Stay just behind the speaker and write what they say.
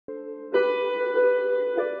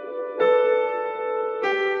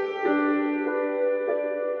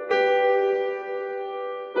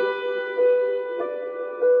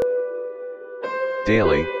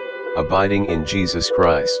daily, abiding in Jesus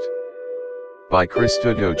Christ. By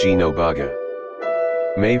Cristuto Genobaga.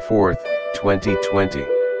 May 4, 2020.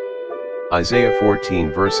 Isaiah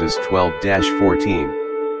 14 verses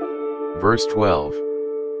 12-14. Verse 12.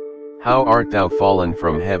 How art thou fallen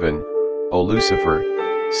from heaven, O Lucifer,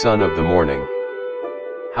 son of the morning?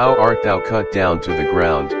 How art thou cut down to the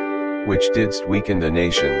ground, which didst weaken the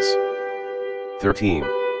nations? 13.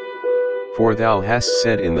 For thou hast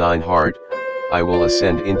said in thine heart, I will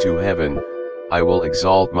ascend into heaven, I will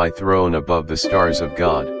exalt my throne above the stars of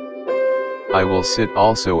God. I will sit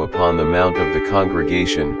also upon the mount of the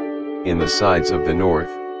congregation, in the sides of the north.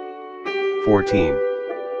 14.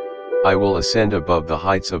 I will ascend above the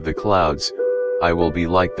heights of the clouds, I will be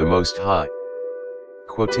like the Most High.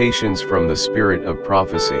 Quotations from the Spirit of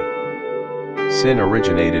Prophecy. Sin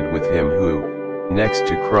originated with him who, next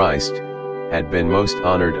to Christ, had been most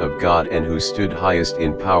honored of God and who stood highest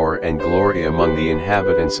in power and glory among the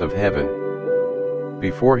inhabitants of heaven.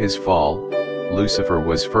 Before his fall, Lucifer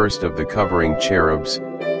was first of the covering cherubs,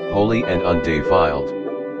 holy and undefiled.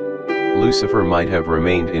 Lucifer might have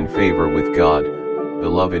remained in favor with God,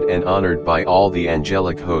 beloved and honored by all the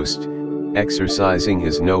angelic host, exercising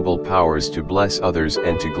his noble powers to bless others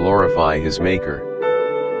and to glorify his Maker.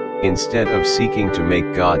 Instead of seeking to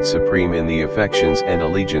make God supreme in the affections and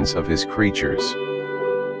allegiance of his creatures,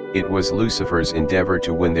 it was Lucifer's endeavor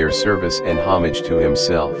to win their service and homage to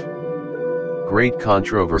himself. Great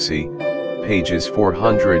Controversy, pages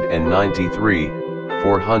 493,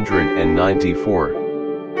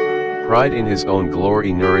 494. Pride in his own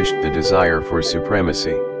glory nourished the desire for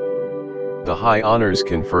supremacy. The high honors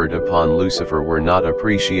conferred upon Lucifer were not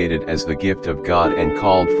appreciated as the gift of God and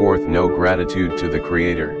called forth no gratitude to the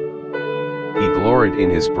Creator. He gloried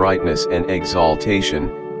in his brightness and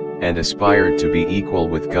exaltation, and aspired to be equal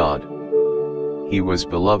with God. He was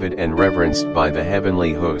beloved and reverenced by the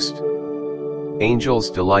heavenly host.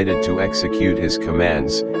 Angels delighted to execute his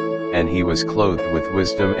commands, and he was clothed with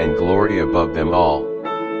wisdom and glory above them all.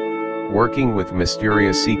 Working with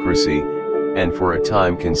mysterious secrecy, and for a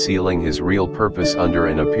time concealing his real purpose under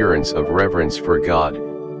an appearance of reverence for God,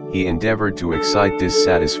 he endeavored to excite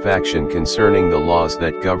dissatisfaction concerning the laws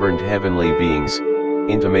that governed heavenly beings,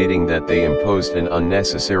 intimating that they imposed an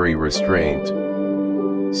unnecessary restraint.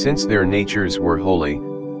 Since their natures were holy,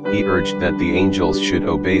 he urged that the angels should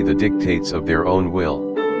obey the dictates of their own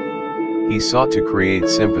will. He sought to create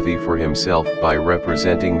sympathy for himself by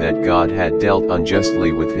representing that God had dealt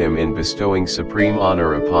unjustly with him in bestowing supreme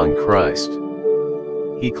honor upon Christ.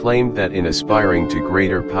 He claimed that in aspiring to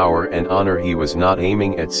greater power and honor he was not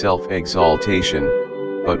aiming at self-exaltation,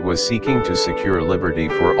 but was seeking to secure liberty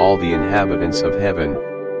for all the inhabitants of heaven,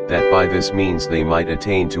 that by this means they might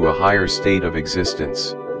attain to a higher state of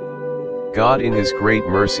existence. God in his great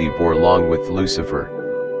mercy bore long with Lucifer.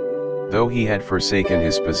 Though he had forsaken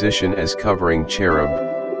his position as covering cherub,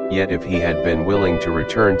 yet if he had been willing to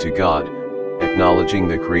return to God, acknowledging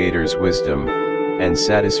the Creator's wisdom, and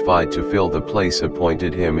satisfied to fill the place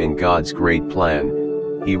appointed him in God's great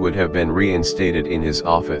plan, he would have been reinstated in his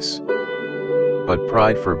office. But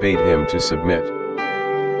pride forbade him to submit.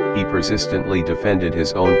 He persistently defended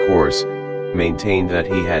his own course, maintained that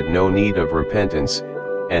he had no need of repentance,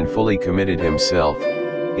 and fully committed himself,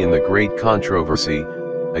 in the great controversy,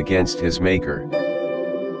 against his Maker.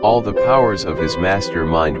 All the powers of his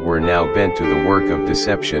mastermind were now bent to the work of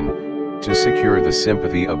deception, to secure the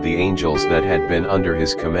sympathy of the angels that had been under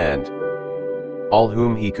his command. All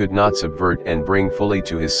whom he could not subvert and bring fully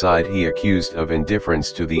to his side he accused of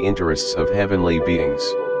indifference to the interests of heavenly beings.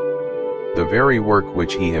 The very work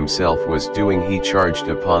which he himself was doing he charged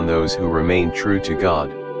upon those who remained true to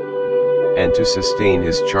God. And to sustain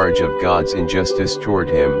his charge of God's injustice toward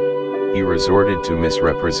him, he resorted to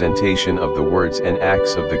misrepresentation of the words and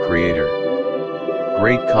acts of the Creator.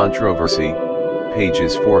 Great Controversy,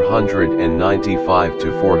 pages 495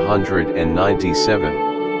 to 497.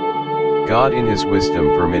 God in his wisdom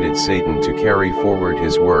permitted Satan to carry forward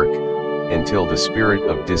his work, until the spirit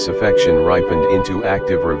of disaffection ripened into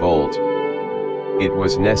active revolt. It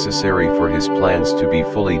was necessary for his plans to be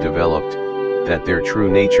fully developed, that their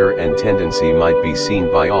true nature and tendency might be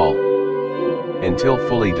seen by all. Until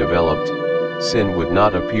fully developed, sin would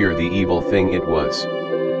not appear the evil thing it was.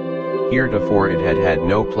 Heretofore it had had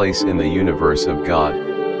no place in the universe of God,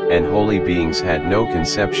 and holy beings had no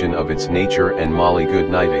conception of its nature and molly good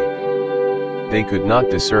nighting. They could not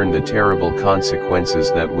discern the terrible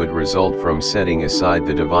consequences that would result from setting aside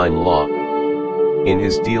the divine law. In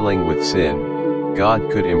his dealing with sin,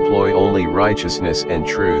 God could employ only righteousness and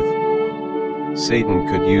truth. Satan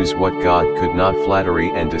could use what God could not, flattery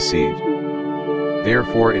and deceit.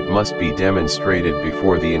 Therefore it must be demonstrated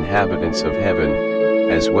before the inhabitants of heaven,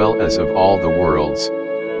 as well as of all the worlds,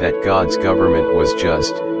 that God's government was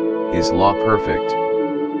just, his law perfect.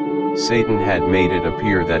 Satan had made it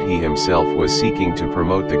appear that he himself was seeking to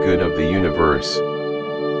promote the good of the universe.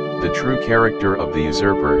 The true character of the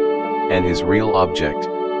usurper, and his real object,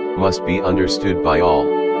 must be understood by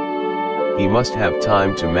all. He must have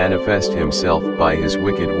time to manifest himself by his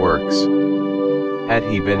wicked works. Had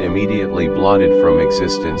he been immediately blotted from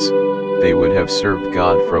existence, they would have served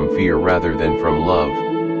God from fear rather than from love.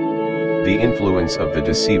 The influence of the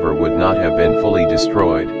deceiver would not have been fully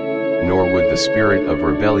destroyed, nor would the spirit of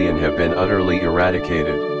rebellion have been utterly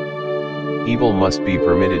eradicated. Evil must be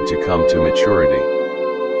permitted to come to maturity.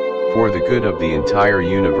 For the good of the entire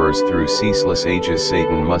universe through ceaseless ages,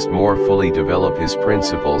 Satan must more fully develop his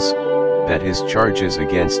principles, that his charges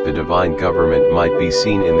against the divine government might be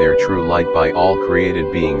seen in their true light by all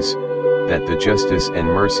created beings, that the justice and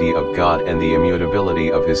mercy of God and the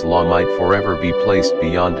immutability of his law might forever be placed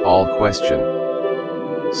beyond all question.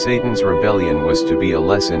 Satan's rebellion was to be a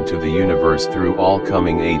lesson to the universe through all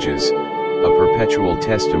coming ages, a perpetual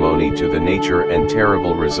testimony to the nature and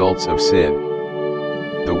terrible results of sin.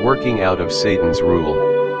 The working out of Satan's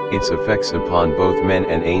rule, its effects upon both men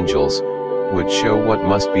and angels, would show what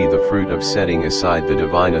must be the fruit of setting aside the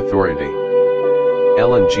divine authority.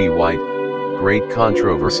 EllenG White, Great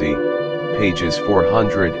Controversy, pages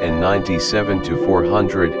 497 to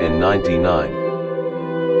 499.